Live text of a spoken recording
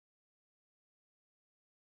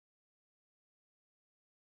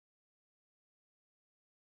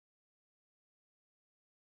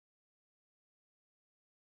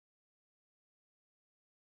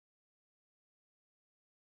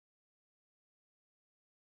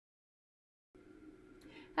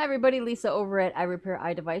Hi everybody, Lisa over at I Repair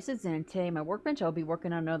iDevices, and today on my workbench I'll be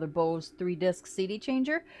working on another Bose 3-disc CD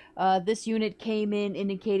changer. This unit came in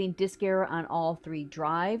indicating disk error on all 3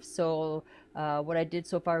 drives, so what I did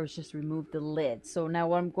so far was just remove the lid. So now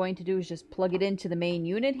what I'm going to do is just plug it into the main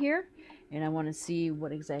unit here, and I want to see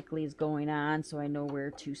what exactly is going on so I know where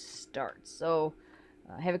to start. So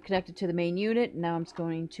I have it connected to the main unit. Now I'm just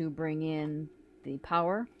going to bring in the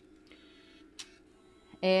power,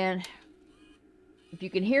 and if you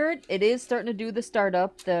can hear it, it is starting to do the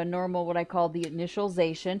startup, the normal, what I call the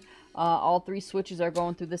initialization. All 3 switches are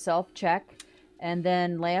going through the self-check. And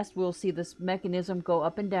then last, we'll see this mechanism go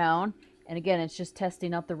up and down. And again, it's just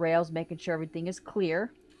testing out the rails, making sure everything is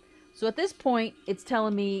clear. So at this point, it's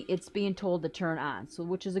telling me it's being told to turn on, so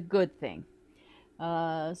which is a good thing.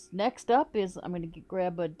 Next up is I'm going to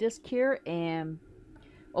grab a disc here and...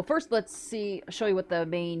 Well, first let's show you what the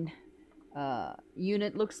main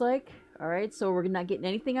unit looks like. Alright, so we're not getting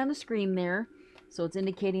anything on the screen there, so it's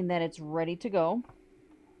indicating that it's ready to go.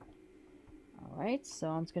 Alright, so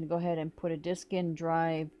I'm just going to go ahead and put a disk in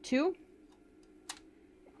drive 2,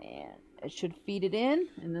 and it should feed it in,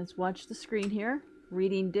 and let's watch the screen here.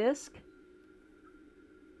 Reading disk.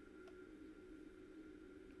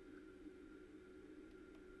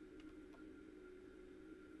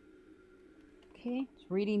 Okay, it's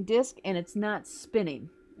reading disk, and it's not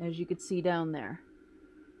spinning, as you can see down there.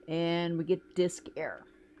 And we get disk error.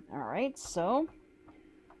 Alright, so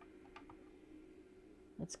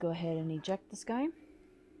let's go ahead and eject this guy.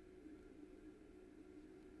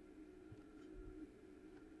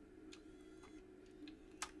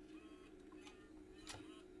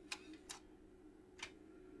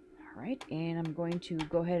 Alright, and I'm going to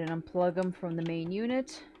go ahead and unplug them from the main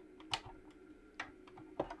unit.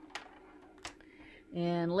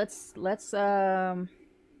 And let's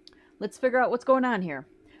figure out what's going on here.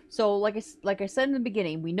 So like I said in the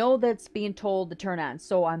beginning, we know that's being told to turn on.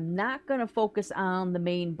 So I'm not going to focus on the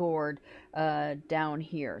main board down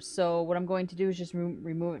here. So what I'm going to do is just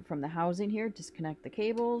remove it from the housing here, disconnect the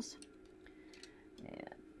cables, and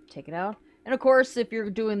take it out. And of course, if you're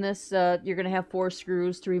doing this, you're going to have 4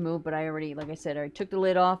 screws to remove. But I already, like I said, I took the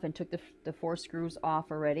lid off and took the 4 screws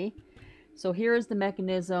off already. So here is the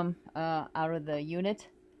mechanism out of the unit.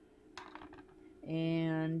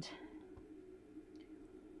 And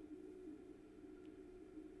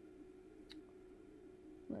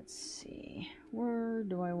let's see, where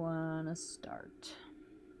do I want to start?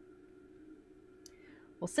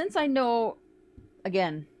 Well, since I know,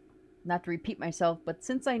 again, not to repeat myself, but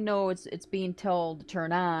since I know it's being told to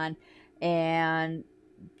turn on and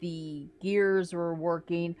the gears were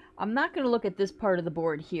working, I'm not going to look at this part of the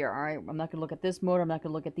board here. All right, I'm not going to look at this motor. I'm not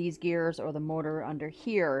going to look at these gears or the motor under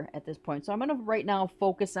here at this point. So I'm going to right now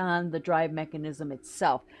focus on the drive mechanism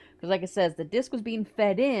itself, because like I said, the disc was being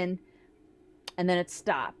fed in and then it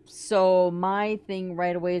stopped. So my thing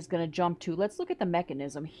right away is going to jump to, let's look at the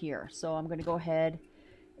mechanism here. So I'm going to go ahead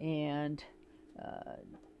and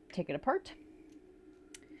take it apart.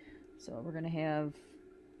 So we're going to have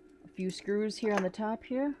a few screws here on the top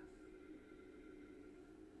here.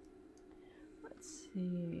 Let's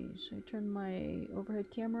see, should I turn my overhead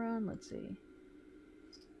camera on? Let's see.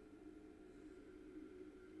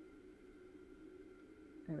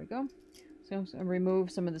 There we go. So I'm going to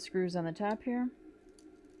remove some of the screws on the top here.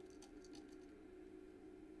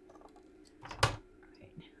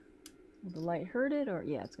 Right. Will the light hurt it? Or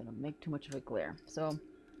yeah, it's going to make too much of a glare. So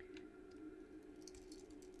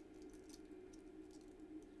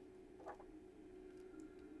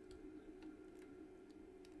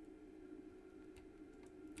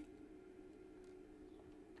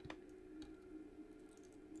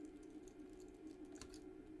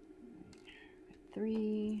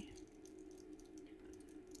three,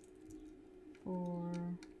 4,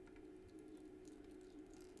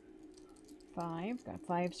 5. Got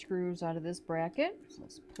 5 screws out of this bracket. So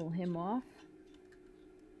let's pull him off.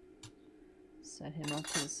 Set him off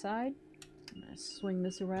to the side. I'm going to swing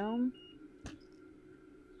this around.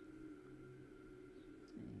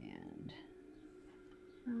 And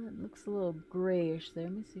it looks a little grayish there.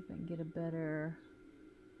 Let me see if I can get a better...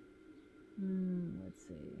 let's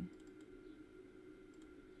see.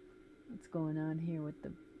 What's going on here with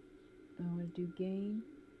the... I want to do gain.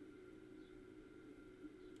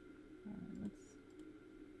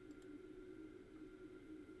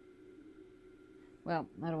 Well,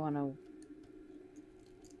 I don't want to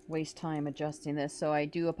waste time adjusting this, so I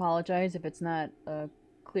do apologize if it's not a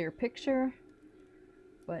clear picture,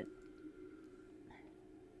 but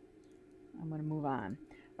I'm going to move on.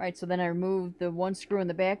 Alright, so then I removed the 1 screw in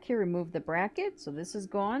the back here, removed the bracket, so this is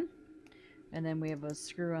gone. And then we have a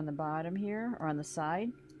screw on the bottom here, or on the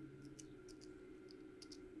side.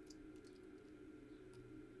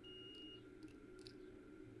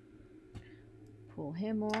 pull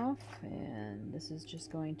him off, and this is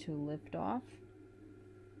just going to lift off.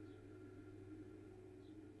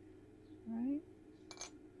 All right.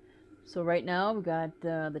 So right now we've got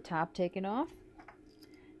the top taken off,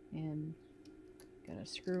 and got a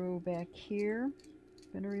screw back here.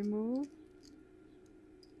 Going to remove,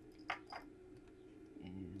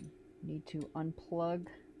 and need to unplug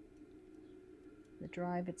the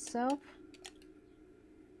drive itself,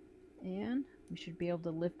 and we should be able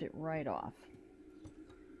to lift it right off.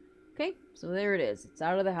 Okay, so there it is. It's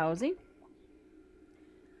out of the housing.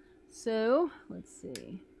 So let's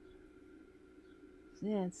see.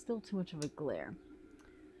 Yeah, it's still too much of a glare.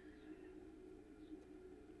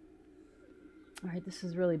 All right, this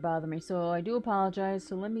is really bothering me, so I do apologize.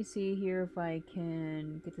 So let me see here if I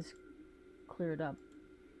can get this cleared up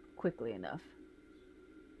quickly enough.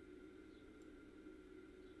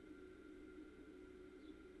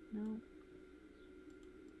 No.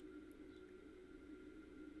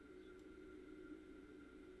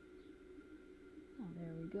 Oh,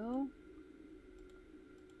 there we go.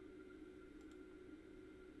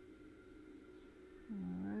 All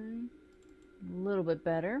right, a little bit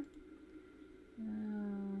better.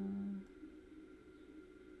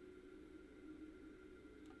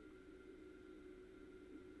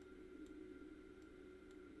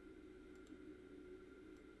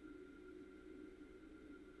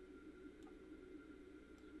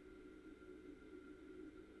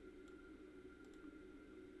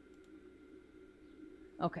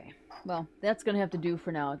 Okay, well, that's going to have to do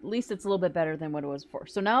for now. At least it's a little bit better than what it was before.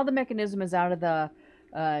 So now the mechanism is out of the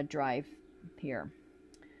drive here.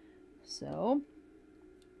 So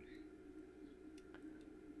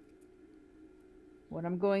what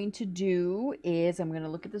I'm going to do is I'm going to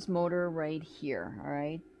look at this motor right here. All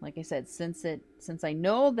right, like I said, since I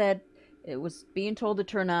know that it was being told to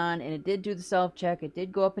turn on, and it did do the self-check, it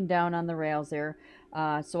did go up and down on the rails there,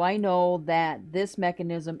 so I know that this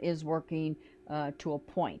mechanism is working to a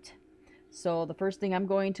point. So the first thing I'm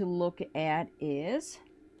going to look at is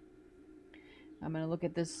I'm going to look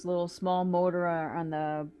at this little small motor on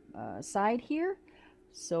the side here.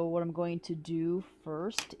 So what I'm going to do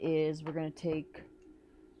first is we're going to take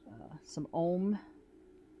some ohm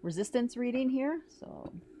resistance reading here. So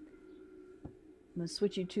I'm going to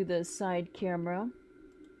switch you to the side camera.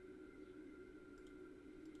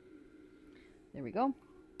 There we go.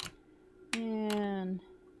 And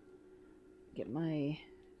get my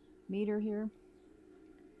meter here.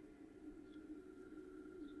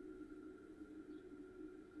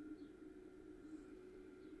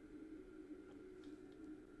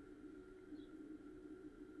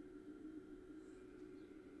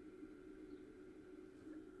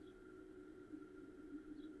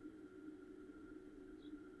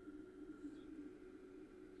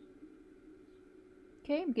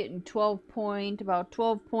 Okay, I'm getting about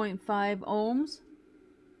 12.5 ohms.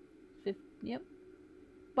 Yep,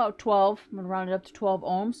 about 12. I'm going to round it up to 12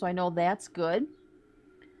 ohms, so I know that's good.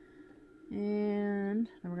 And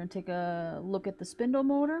then we're going to take a look at the spindle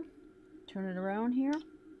motor. Turn it around here.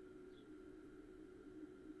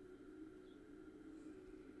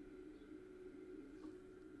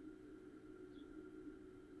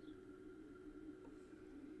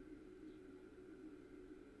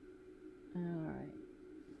 Alright.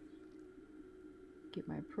 Get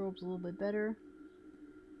my probes a little bit better.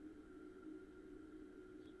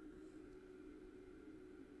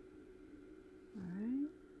 Alright.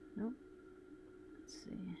 Nope. Let's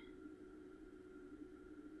see.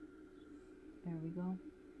 There we go.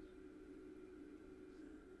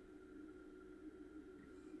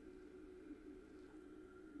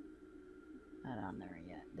 Not on there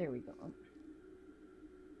yet. There we go.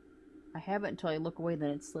 I have it until I look away,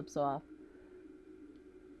 then it slips off.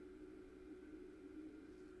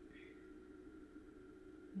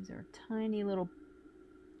 These are tiny little...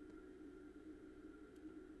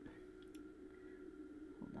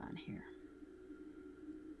 Hold on here.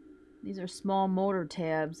 These are small motor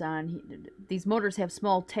tabs on here. These motors have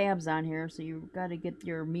small tabs on here, so you got to get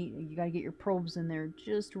your probes in there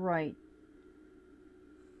just right.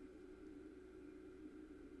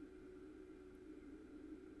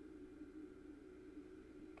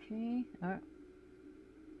 Okay. All right.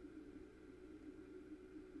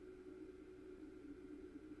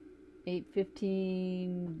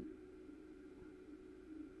 8:15.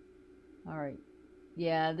 All right.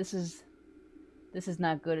 Yeah, this is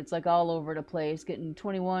not good. It's like all over the place. Getting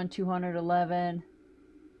 21, 211,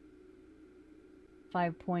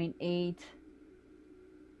 5.8,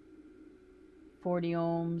 40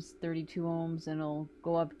 ohms, 32 ohms, and it'll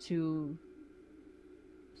go up to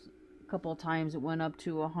a couple of times. It went up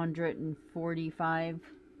to 145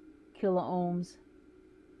 kilo ohms.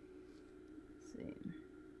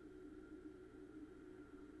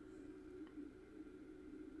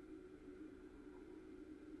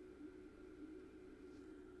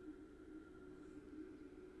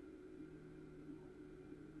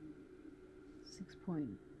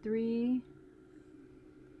 6.3,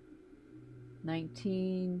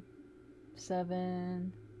 19.7,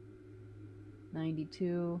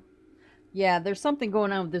 92. Yeah, there's something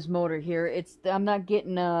going on with this motor here. I'm not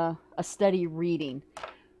getting a steady reading.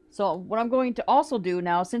 So what I'm going to also do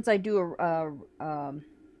now, since I do a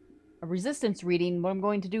resistance reading, what I'm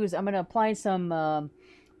going to do is I'm going to apply some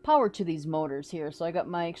power to these motors here. So I got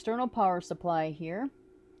my external power supply here,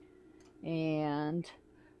 and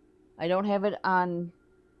I don't have it on.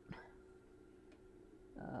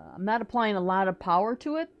 I'm not applying a lot of power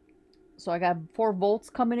to it. So I got 4 volts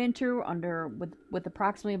coming into with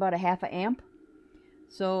approximately about a half a amp.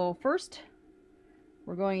 So first,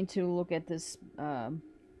 we're going to look at this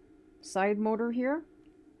side motor here,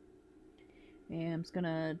 and I'm just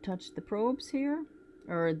gonna touch the probes here,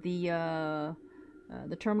 or the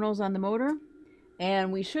terminals on the motor,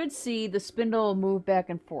 and we should see the spindle move back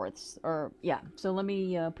and forth. Or yeah, so let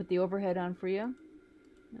me put the overhead on for you.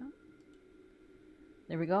 Yeah.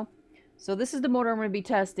 There we go. So this is the motor I'm going to be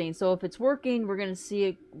testing. So if it's working, we're going to see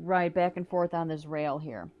it ride back and forth on this rail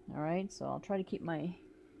here. All right, so I'll try to keep my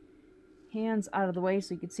hands out of the way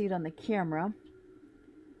so you can see it on the camera.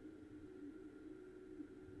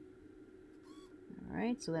 All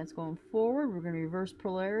right, so that's going forward. We're going to reverse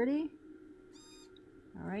polarity.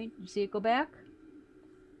 All right, you see it go back?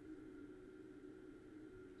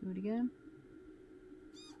 Do it again.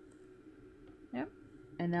 Yep.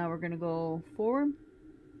 And now we're going to go forward.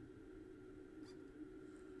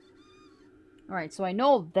 All right, so I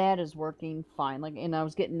know that is working fine. And I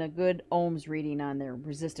was getting a good ohms reading on their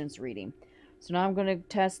resistance reading. So now I'm going to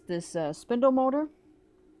test this spindle motor.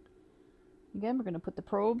 Again, we're going to put the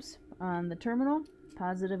probes on the terminal,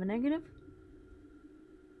 positive and negative.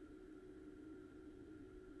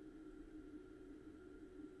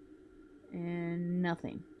 And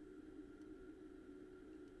nothing.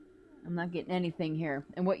 I'm not getting anything here.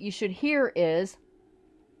 And what you should hear is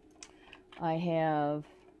I have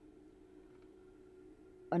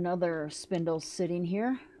another spindle sitting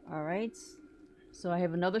here. All right, so I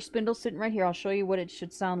have another spindle sitting right here. I'll show you what it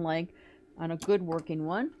should sound like on a good working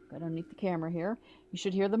one. Got underneath the camera here. You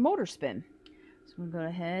should hear the motor spin. So I'm going to go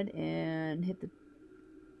ahead and hit the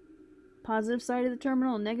positive side of the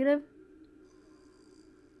terminal and negative.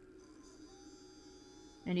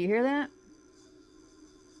 And do you hear that?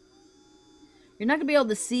 You're not going to be able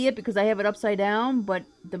to see it because I have it upside down, but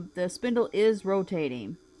the spindle is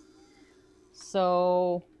rotating.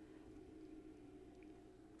 So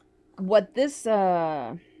what this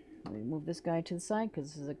let me move this guy to the side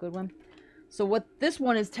because this is a good one. So what this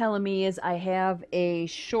one is telling me is I have a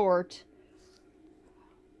short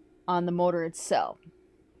on the motor itself.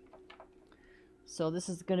 So this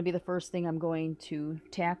is going to be the first thing I'm going to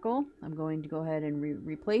tackle. I'm going to go ahead and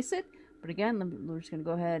replace it. But again, we're just going to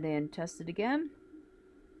go ahead and test it again.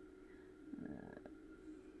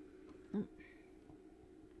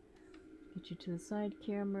 Get you to the side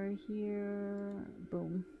camera here.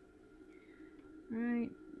 Boom. Alright,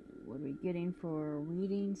 what are we getting for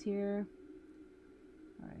readings here?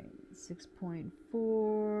 Alright,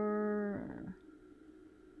 6.4.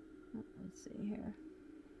 Let's see here.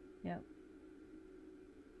 Yep.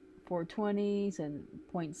 420s and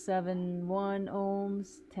 0.71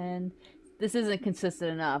 ohms, 10. This isn't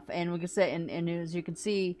consistent enough. And we can say, and as you can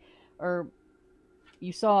see, or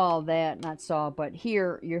you saw that, not saw, but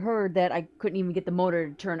here you heard that I couldn't even get the motor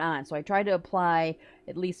to turn on. So I tried to apply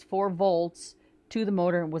at least 4 volts to the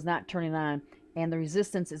motor and was not turning on. And the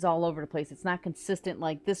resistance is all over the place. It's not consistent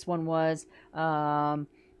like this one was on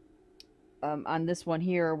this one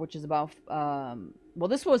here, which is about, well,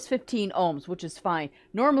 this was 15 ohms, which is fine.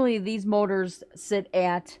 Normally these motors sit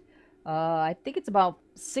at, I think it's about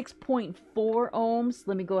 6.4 ohms.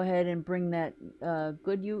 Let me go ahead and bring that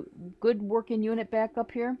good working unit back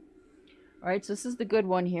up here. All right, so this is the good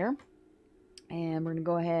one here. And we're going to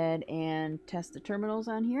go ahead and test the terminals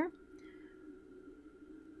on here.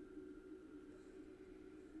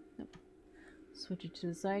 Switch it to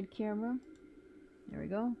the side camera. There we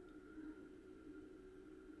go.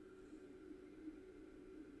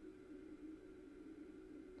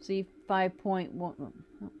 See, 5.1. Oh,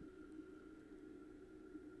 I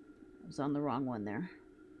was on the wrong one there.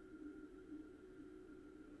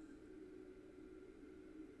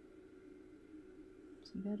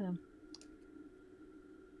 So you gotta.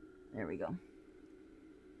 There we go.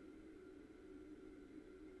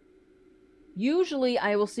 Usually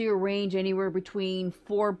I will see a range anywhere between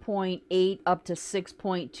 4.8 up to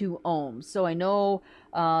 6.2 ohms. So I know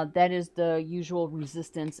that is the usual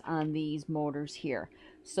resistance on these motors here.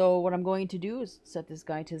 So what I'm going to do is set this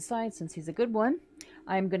guy to the side since he's a good one.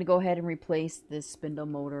 I'm going to go ahead and replace this spindle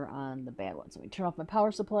motor on the bad one. So we turn off my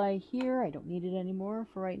power supply here. I don't need it anymore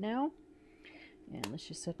for right now. And let's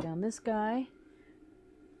just set down this guy.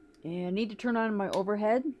 And I need to turn on my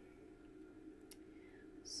overhead.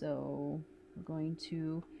 So we're going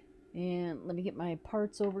to, and let me get my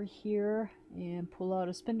parts over here and pull out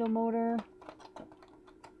a spindle motor.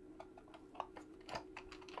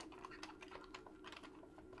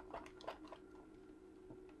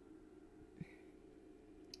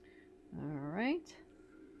 Alright,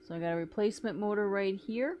 so I got a replacement motor right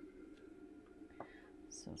here.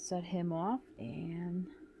 So set him off, and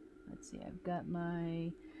let's see, I've got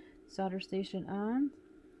my solder station on.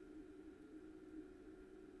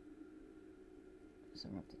 So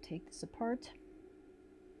I'm going to have to take this apart.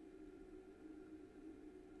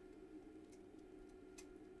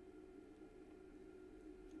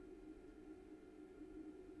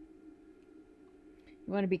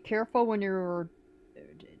 You want to be careful when you're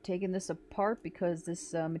taking this apart because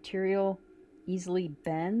this material easily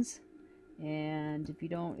bends, and if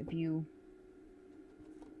you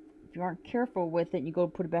aren't careful with it and you go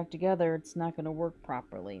put it back together, it's not going to work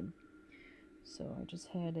properly. So I just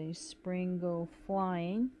had a spring go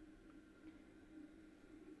flying.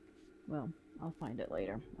 Well, I'll find it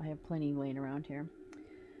later. I have plenty laying around here.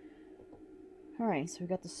 Alright, so we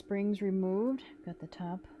got the springs removed, got the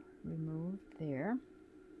top removed there.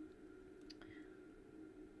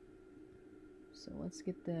 So let's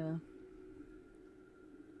get the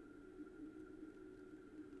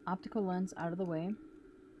optical lens out of the way.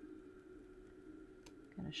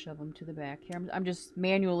 Kind of shove them to the back here. I'm just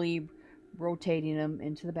manually rotating them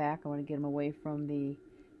into the back. I want to get them away from the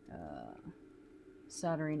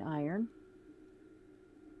soldering iron.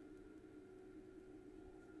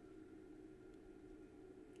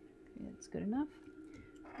 Okay, that's good enough.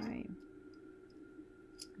 Alright,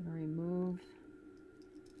 I'm going to remove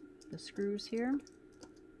the screws here.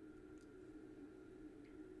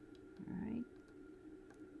 Alright,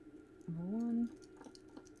 number 1,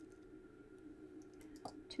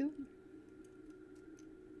 2.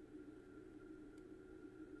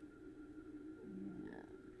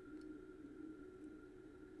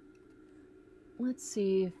 Let's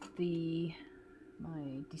see if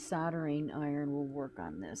my desoldering iron will work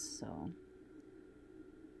on this. So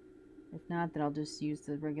if not, then I'll just use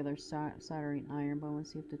the regular soldering iron. But I want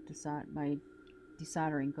to see if my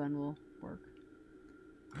desoldering gun will work.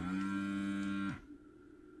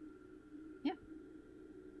 Yeah,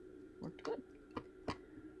 worked good. All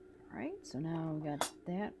right, so now we got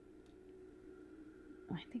that.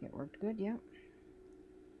 I think it worked good. Yeah.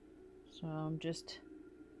 So I'm just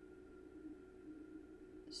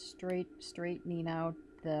straightening out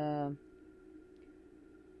the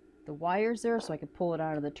wires there so I can pull it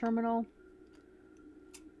out of the terminal.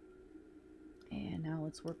 And now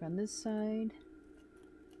let's work on this side.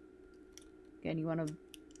 Again, you want to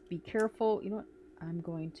be careful. You know what? I'm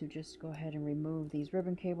going to just go ahead and remove these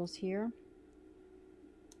ribbon cables here.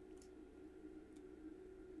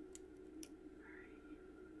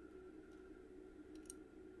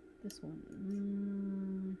 This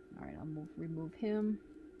one. Alright, I'll remove him.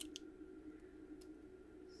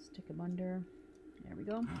 Stick him under. There we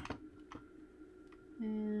go.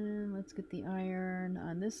 And let's get the iron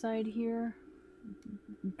on this side here. You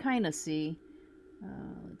can kind of see.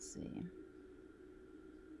 Let's see.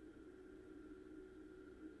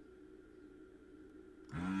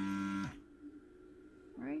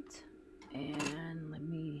 Right. And let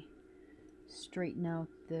me straighten out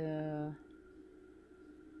the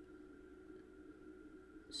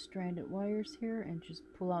stranded wires here and just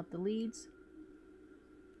pull out the leads.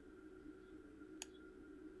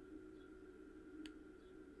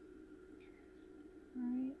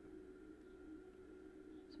 Alright.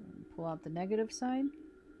 So we're going to pull out the negative side.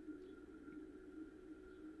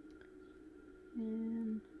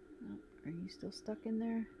 And oh, are you still stuck in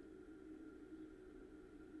there?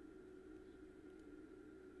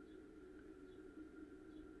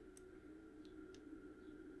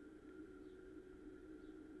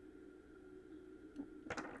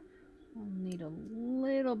 I'll need a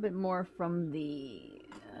little bit more from the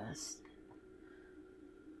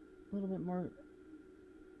little bit more.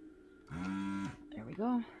 There we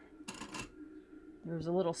go. There's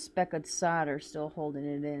a little speck of solder still holding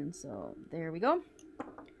it in, so there we go.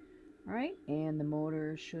 Alright, and the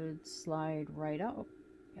motor should slide right out. Oh,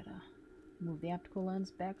 gotta move the optical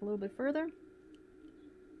lens back a little bit further.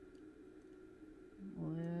 A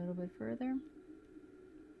little bit further.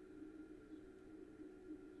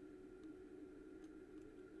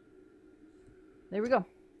 There we go.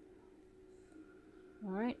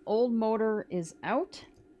 Alright, old motor is out.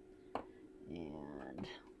 And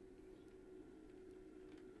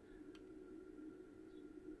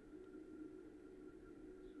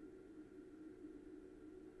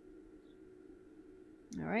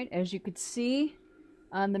All right, as you could see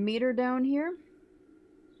on the meter down here,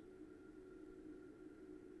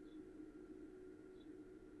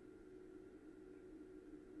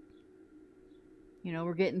 you know,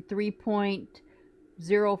 we're getting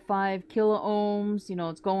 3.05 kilo ohms. You know,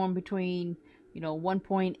 it's going between, you know,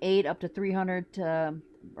 1.8 up to 300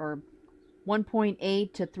 or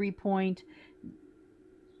 1.8 to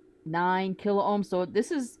 3.9 kilo ohms. So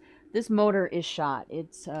this motor is shot.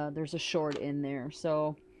 It's there's a short in there.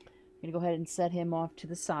 So I'm gonna go ahead and set him off to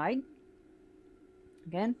the side.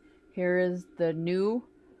 Again, here is the new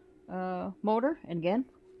motor, and again,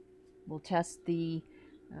 we'll test the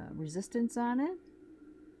resistance on it.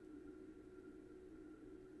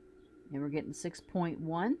 And we're getting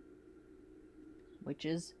 6.1, which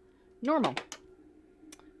is normal.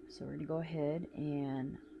 So we're going to go ahead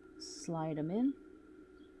and slide them in.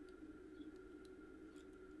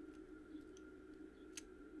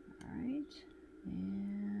 All right,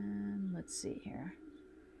 and let's see here.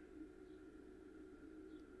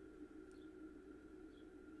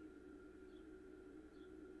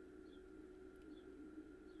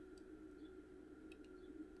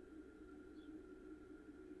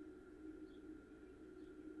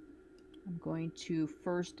 I'm going to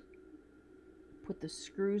first put the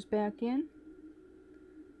screws back in,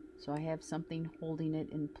 so I have something holding it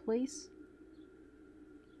in place.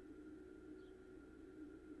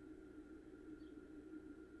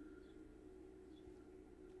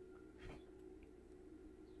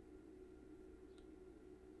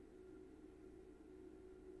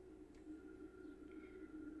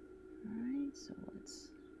 Alright, so let's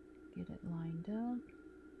get it lined up.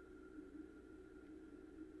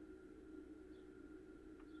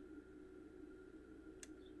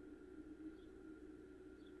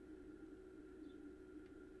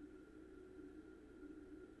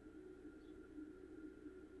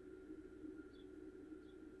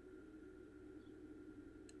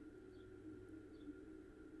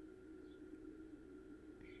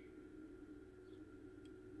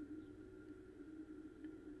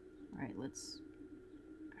 Alright,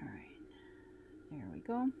 alright, there we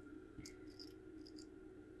go.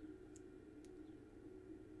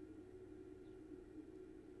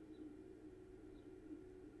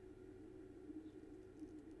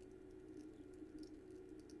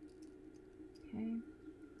 Okay,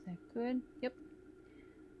 is that good? Yep.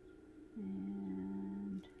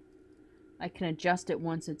 And I can adjust it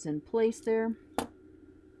once it's in place there.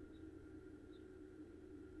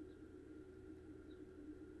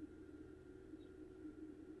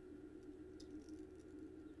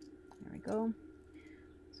 There we go.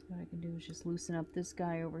 So what I can do is just loosen up this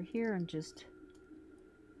guy over here and just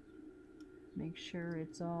make sure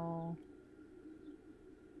it's all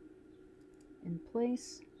in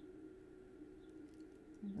place.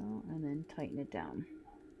 There we go. And then tighten it down.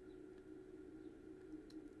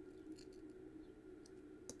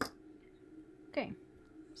 Okay,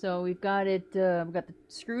 so we've got it. We've got the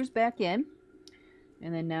screws back in,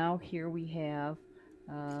 and then now here we have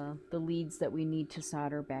the leads that we need to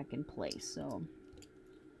solder back in place. So,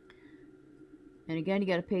 and again, you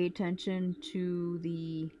got to pay attention to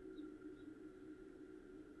the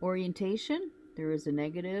orientation. There is a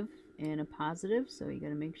negative and a positive, so you got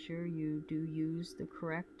to make sure you do use the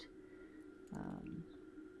correct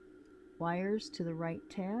wires to the right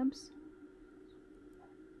tabs.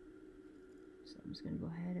 So I'm just going to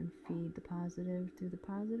go ahead and feed the positive through the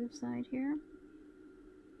positive side here.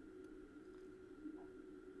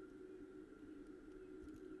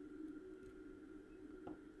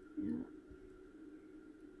 Yeah.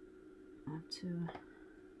 I have to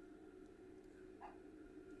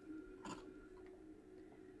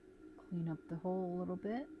clean up the hole a little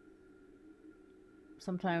bit.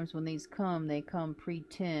 Sometimes when these come, they come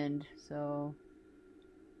pre-tinned, so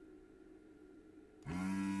just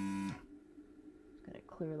gotta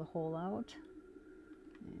clear the hole out.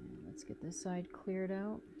 And let's get this side cleared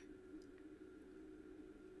out.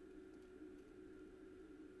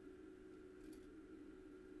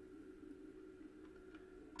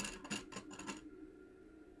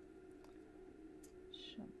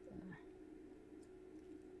 Shove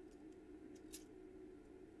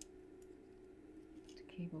the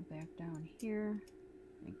cable back down here.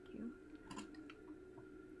 Thank you.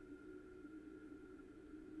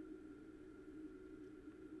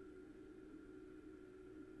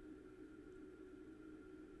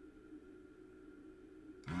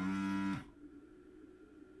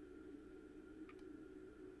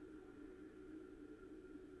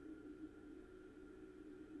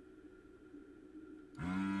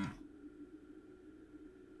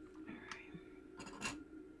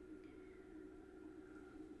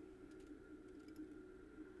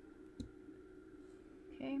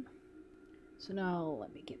 Okay, so now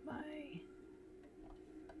let me get my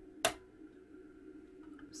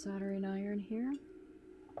soldering iron here.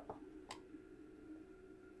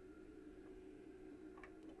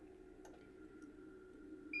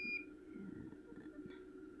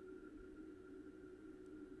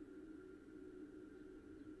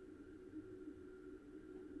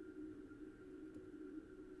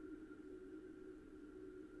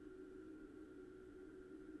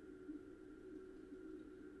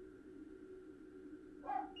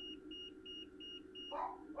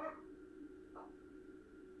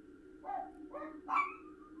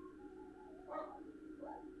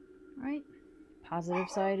 Right, positive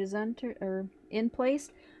side is in place.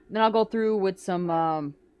 Then I'll go through with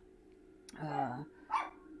some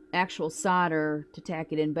actual solder to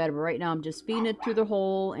tack it in better. But right now I'm just feeding it through the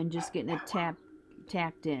hole and just getting it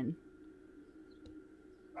tacked in.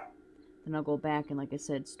 Then I'll go back and, like I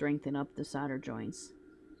said, strengthen up the solder joints.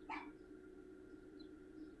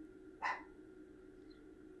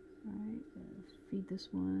 Alright, feed this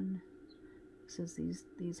one. It says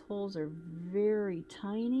these holes are very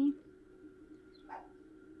tiny.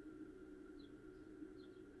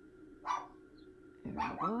 There we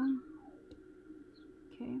go.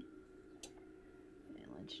 Okay. And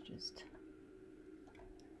let's just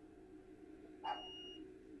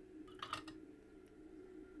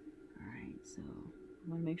so I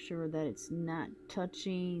want to make sure that it's not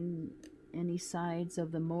touching any sides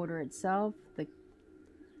of the motor itself,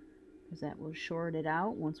 because that will short it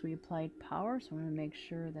out once we applied power. So I want to make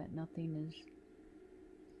sure that nothing is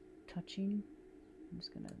touching. I'm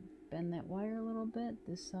just going to bend that wire a little bit.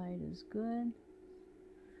 This side is good.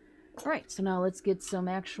 Alright, so now let's get some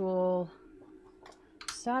actual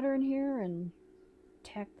solder in here and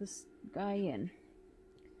tack this guy in.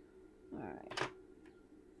 Alright.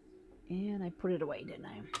 And I put it away, didn't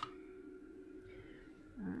I?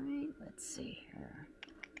 Alright, let's see here.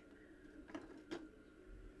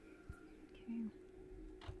 Okay.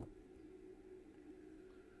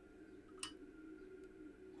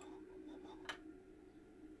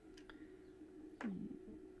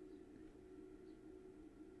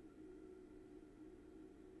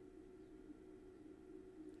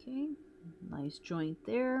 Okay, nice joint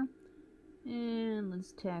there. And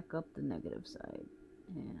let's tack up the negative side.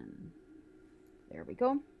 And there we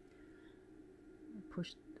go.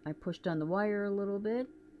 I pushed on the wire a little bit,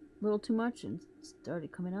 a little too much, and it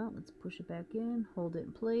started coming out. Let's push it back in, hold it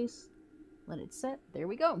in place, let it set. There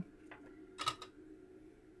we go.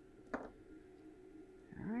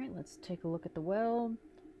 Alright, let's take a look at the weld.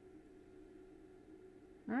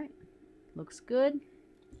 Alright, looks good.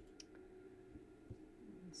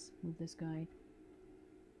 Let's move this guy.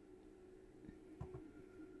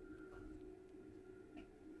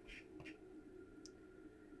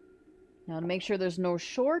 Now to make sure there's no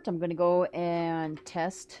short, I'm going to go and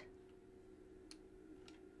test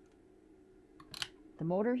the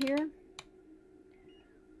motor here.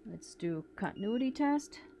 Let's do continuity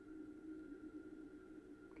test.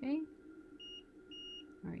 Okay.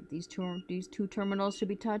 All right, these two terminals should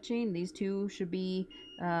be touching. These two should be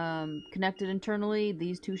connected internally.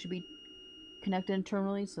 These two should be connected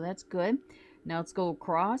internally, so that's good. Now let's go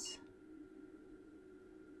across.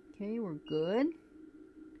 Okay, we're good.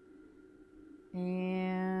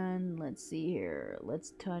 And let's see here.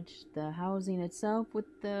 Let's touch the housing itself with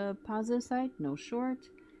the positive side, no short,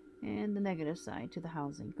 and the negative side to the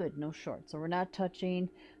housing. Good, no short. So we're not touching,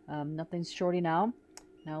 nothing's shorting out.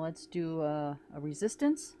 Now let's do a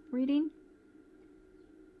resistance reading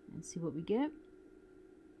and see what we get.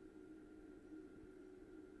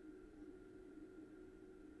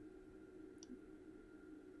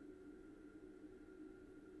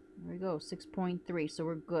 There we go, 6.3, so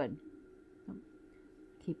we're good.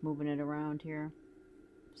 Keep moving it around here.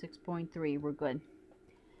 6.3, we're good.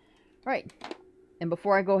 All right, and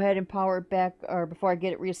before I go ahead and power it back, or before I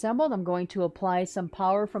get it reassembled, I'm going to apply some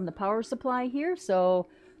power from the power supply here. So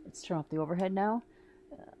let's turn off the overhead now.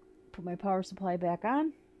 Put my power supply back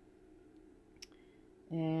on.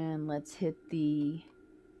 And let's hit the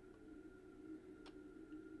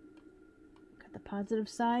positive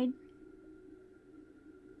side.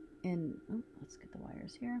 And oh, let's get the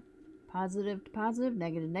wires here. Positive to positive,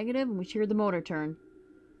 negative to negative, and we should hear the motor turn.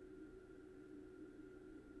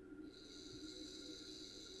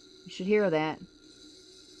 You should hear that.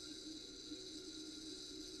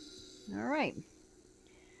 All right.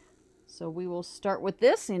 So we will start with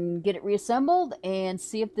this and get it reassembled and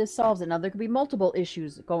see if this solves it. Now there could be multiple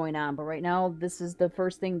issues going on, but right now this is the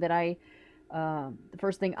first thing that I'm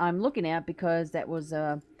looking at, because that was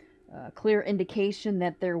a clear indication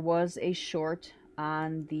that there was a short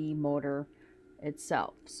on the motor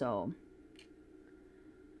itself. So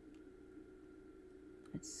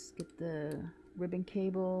let's get the ribbon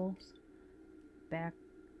cables back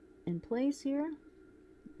in place here.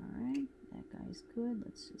 Alright, that guy's good.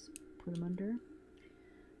 Let's just put him under.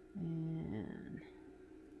 And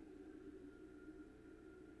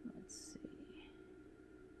let's see.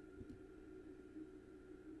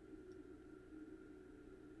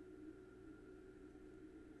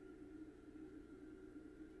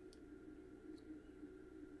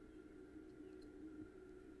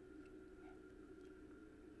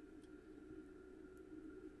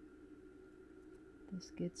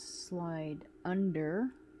 This gets slide under.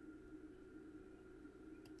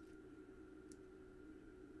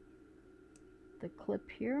 The clip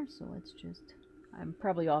here, so let's just, I'm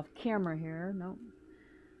probably off camera here. Nope.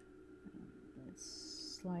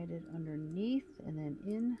 Let's slide it underneath and then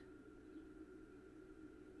in.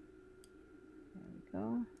 There we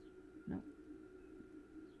go. Nope.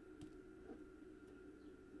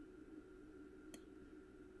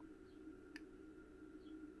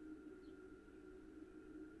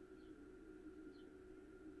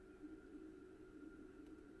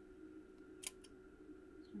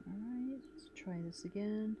 Alright, let's try this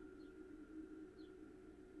again.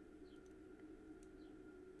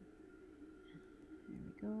 There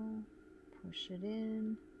we go. Push it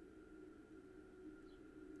in.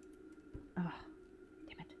 Oh,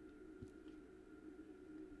 damn it.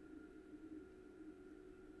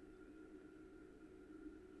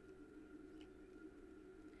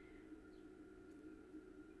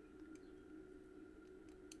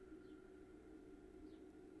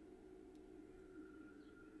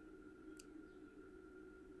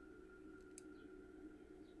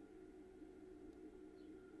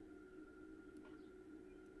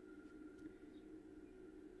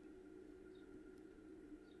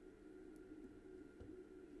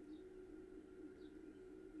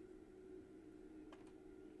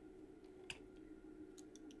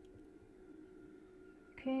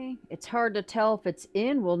 Okay, it's hard to tell if it's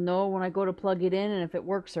in. We'll know when I go to plug it in and if it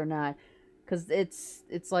works or not, because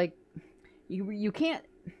it's like you can't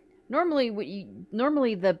normally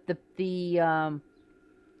the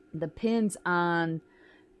pins on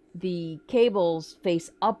the cables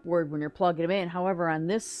face upward when you're plugging them in. However, on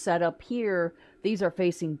this setup here, these are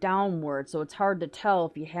facing downward, so it's hard to tell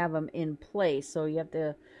if you have them in place. So you have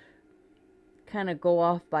to kind of go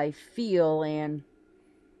off by feel and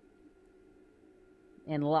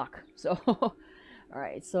luck. So all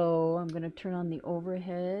right, so I'm gonna turn on the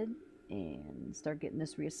overhead and start getting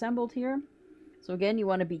this reassembled here. So again, you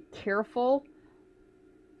want to be careful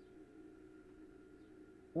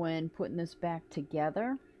when putting this back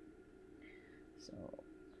together. So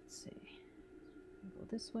let's see, go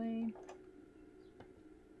this way.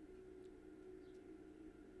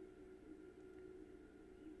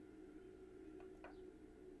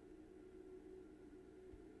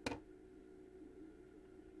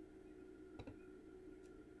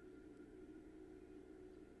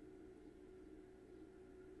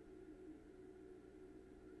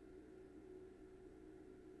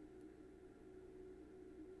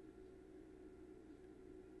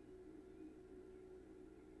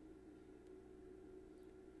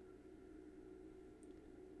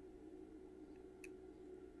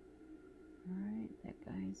 That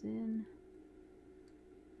guy's in.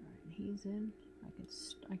 Alright, he's in.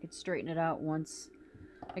 I could straighten it out once.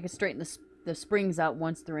 I could straighten the springs out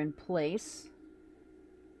once they're in place.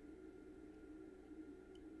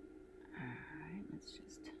 Alright, let's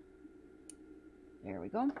just... There we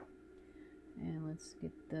go. And let's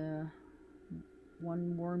get the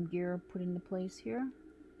one worm gear put into place here.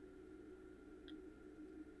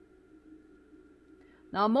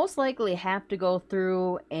 Now, I'll most likely have to go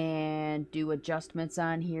through and do adjustments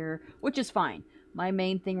on here, which is fine. My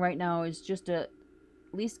main thing right now is just to at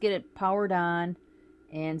least get it powered on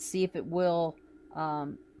and see if it will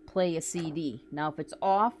play a CD. Now, if it's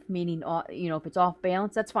off, meaning, you know, if it's off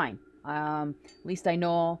balance, that's fine. At least I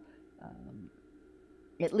know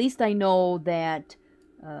that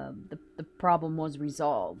the problem was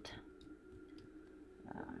resolved.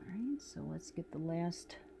 All right, so let's get the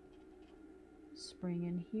last spring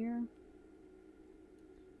in here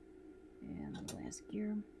and the last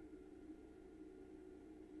gear.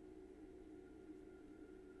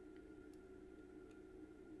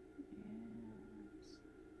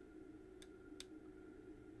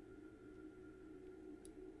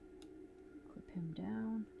 Clip him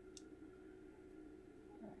down.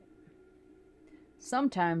 Right.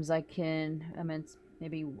 Sometimes I mean, it's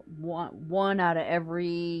maybe one out of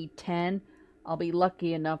every 10. I'll be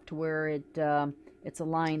lucky enough to where it's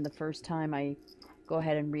aligned the first time I go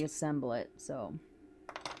ahead and reassemble it. So,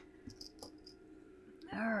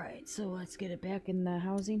 all right, so let's get it back in the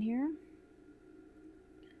housing here.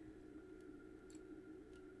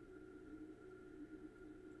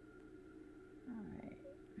 All right.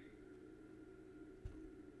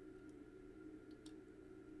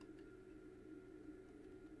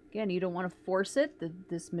 Again, you don't want to force it.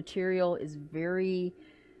 This material is very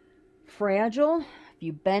fragile. If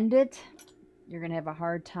you bend it, you're going to have a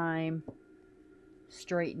hard time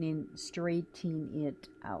straightening it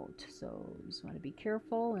out. So you just want to be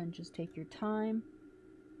careful and just take your time.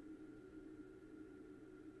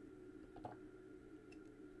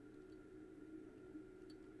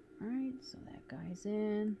 All right, so that guy's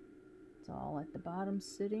in. It's all at the bottom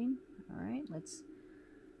sitting. All right, let's.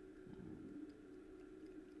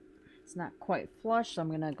 It's not quite flush, so I'm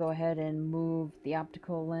going to go ahead and move the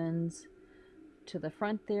optical lens to the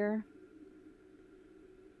front there.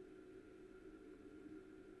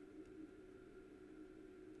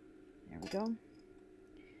 There we go. And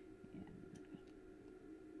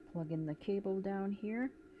plug in the cable down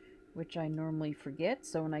here, which I normally forget.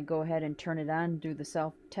 So when I go ahead and turn it on and do the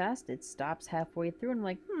self-test, it stops halfway through. And I'm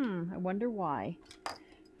like, I wonder why.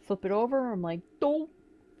 Flip it over. I'm like, don't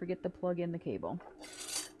forget to plug in the cable.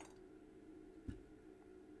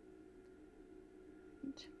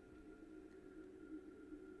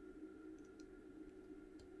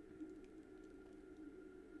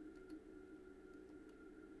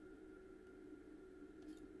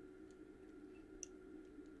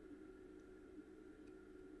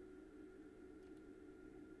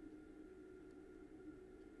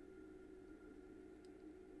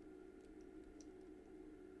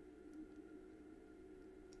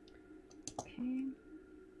 Okay.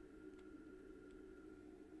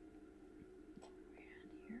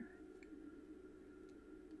 Here.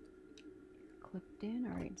 Clipped in.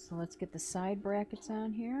 All right, so let's get the side brackets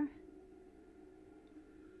on here.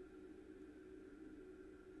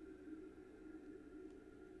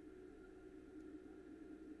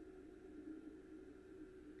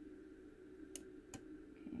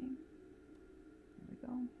 Okay. There we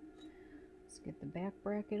go. Let's get the back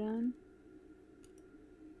bracket on.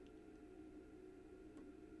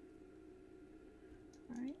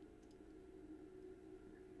 All right.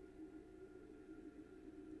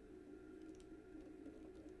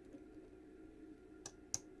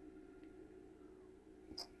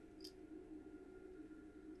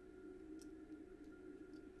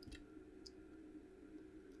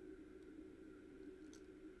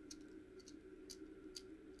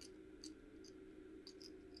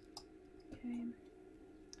 Okay.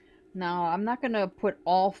 Now I'm not going to put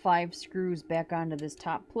all 5 screws back onto this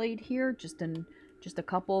top plate here, just a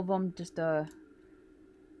couple of them, just to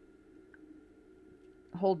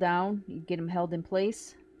hold down, you get them held in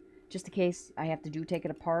place, just in case I have to take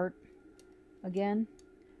it apart again.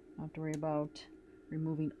 I don't have to worry about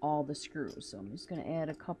removing all the screws. So I'm just going to add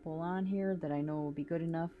a couple on here that I know will be good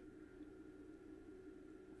enough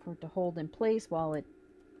for it to hold in place while it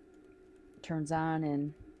turns on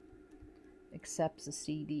and accepts a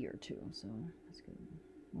CD or two. So let's get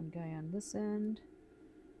one guy on this end,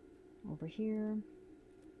 over here,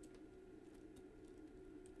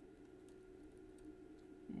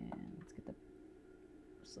 and let's get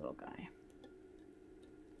this little guy.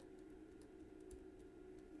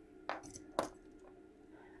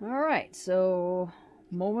 All right, so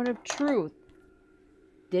moment of truth.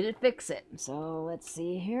 Did it fix it? So let's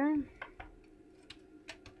see here.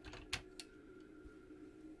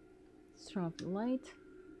 Turn off the light.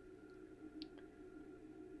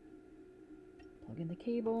 Plug in the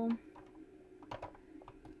cable.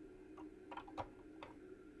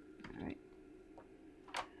 Alright.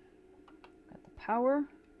 Got the power.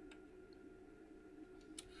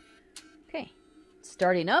 Okay.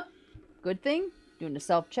 Starting up. Good thing. Doing a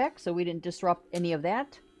self-check so we didn't disrupt any of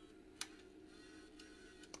that.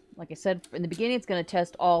 Like I said in the beginning, it's going to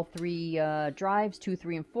test all 3 drives, 2,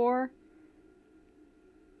 3, and 4.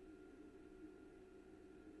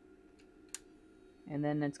 And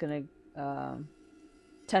then it's going to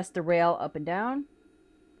test the rail up and down.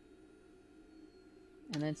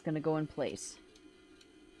 And then it's going to go in place.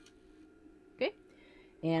 Okay.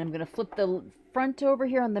 And I'm going to flip the front over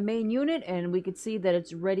here on the main unit, and we can see that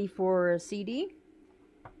it's ready for a CD.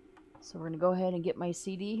 So we're going to go ahead and get my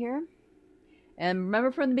CD here. And remember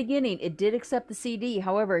from the beginning, it did accept the CD.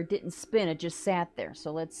 However, it didn't spin. It just sat there.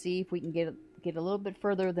 So let's see if we can get a little bit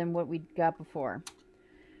further than what we got before.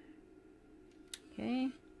 Okay,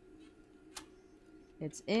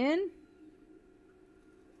 it's in,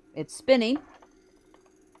 it's spinning,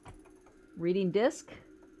 reading disc.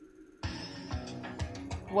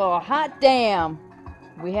 Well, hot damn,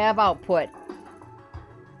 We have output.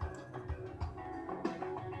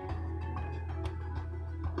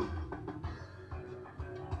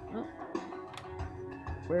 Oh,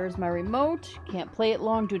 where's my remote? Can't play it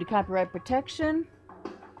long due to copyright protection.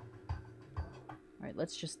 All right,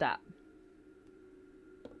 let's just stop.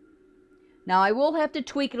 Now I will have to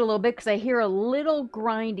tweak it a little bit because I hear a little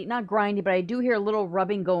grindy, not grindy, but I do hear a little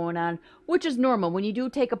rubbing going on, which is normal. When you do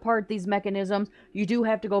take apart these mechanisms, you do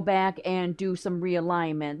have to go back and do some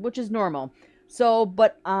realignment, which is normal. So,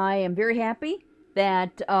 but I am very happy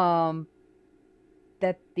that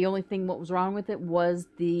that the only thing what was wrong with it was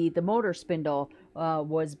the motor spindle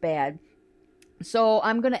was bad. So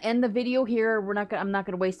I'm gonna end the video here. I'm not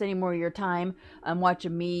gonna waste any more of your time. I'm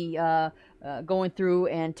watching me going through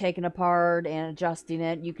and taking apart and adjusting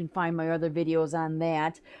it. You can find my other videos on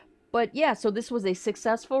that. But yeah, so this was a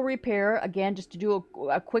successful repair. Again, just to do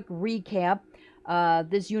a quick recap.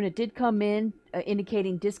 This unit did come in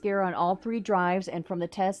indicating disk error on all 3 drives, and from the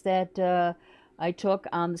test that I took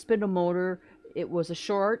on the spindle motor, it was a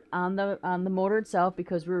short on the motor itself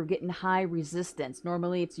because we were getting high resistance.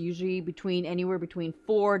 Normally it's usually anywhere between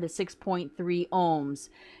 4 to 6.3 ohms,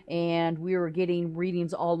 and we were getting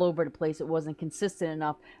readings all over the place. It wasn't consistent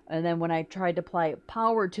enough, and then when I tried to apply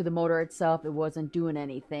power to the motor itself, it wasn't doing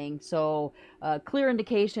anything. So clear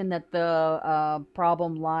indication that the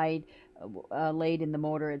problem laid in the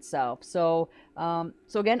motor itself. So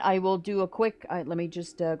so again, I will do a quick let me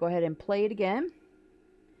just go ahead and play it again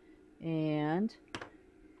and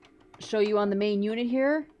show you on the main unit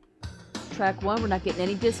here. Track 1, we're not getting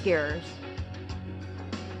any disk errors.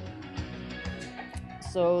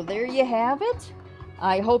 So there you have it.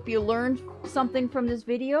 I hope you learned something from this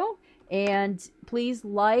video, and please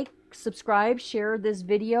like, subscribe, share this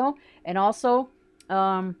video, and also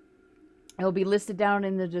it'll be listed down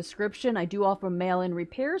in the description. I do offer mail-in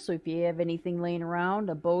repair, so if you have anything laying around,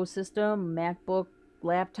 a Bose system, MacBook,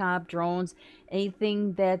 laptop, drones,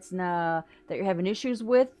 anything that's that you're having issues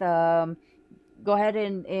with, go ahead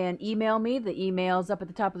and email me. The email's up at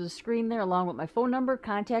the top of the screen there, along with my phone number.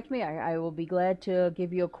 Contact me. I will be glad to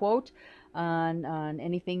give you a quote on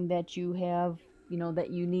anything that you have, that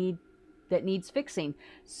you need, that needs fixing.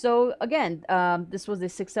 So again, this was a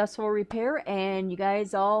successful repair, and you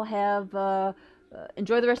guys all have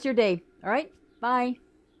enjoy the rest of your day. All right, bye.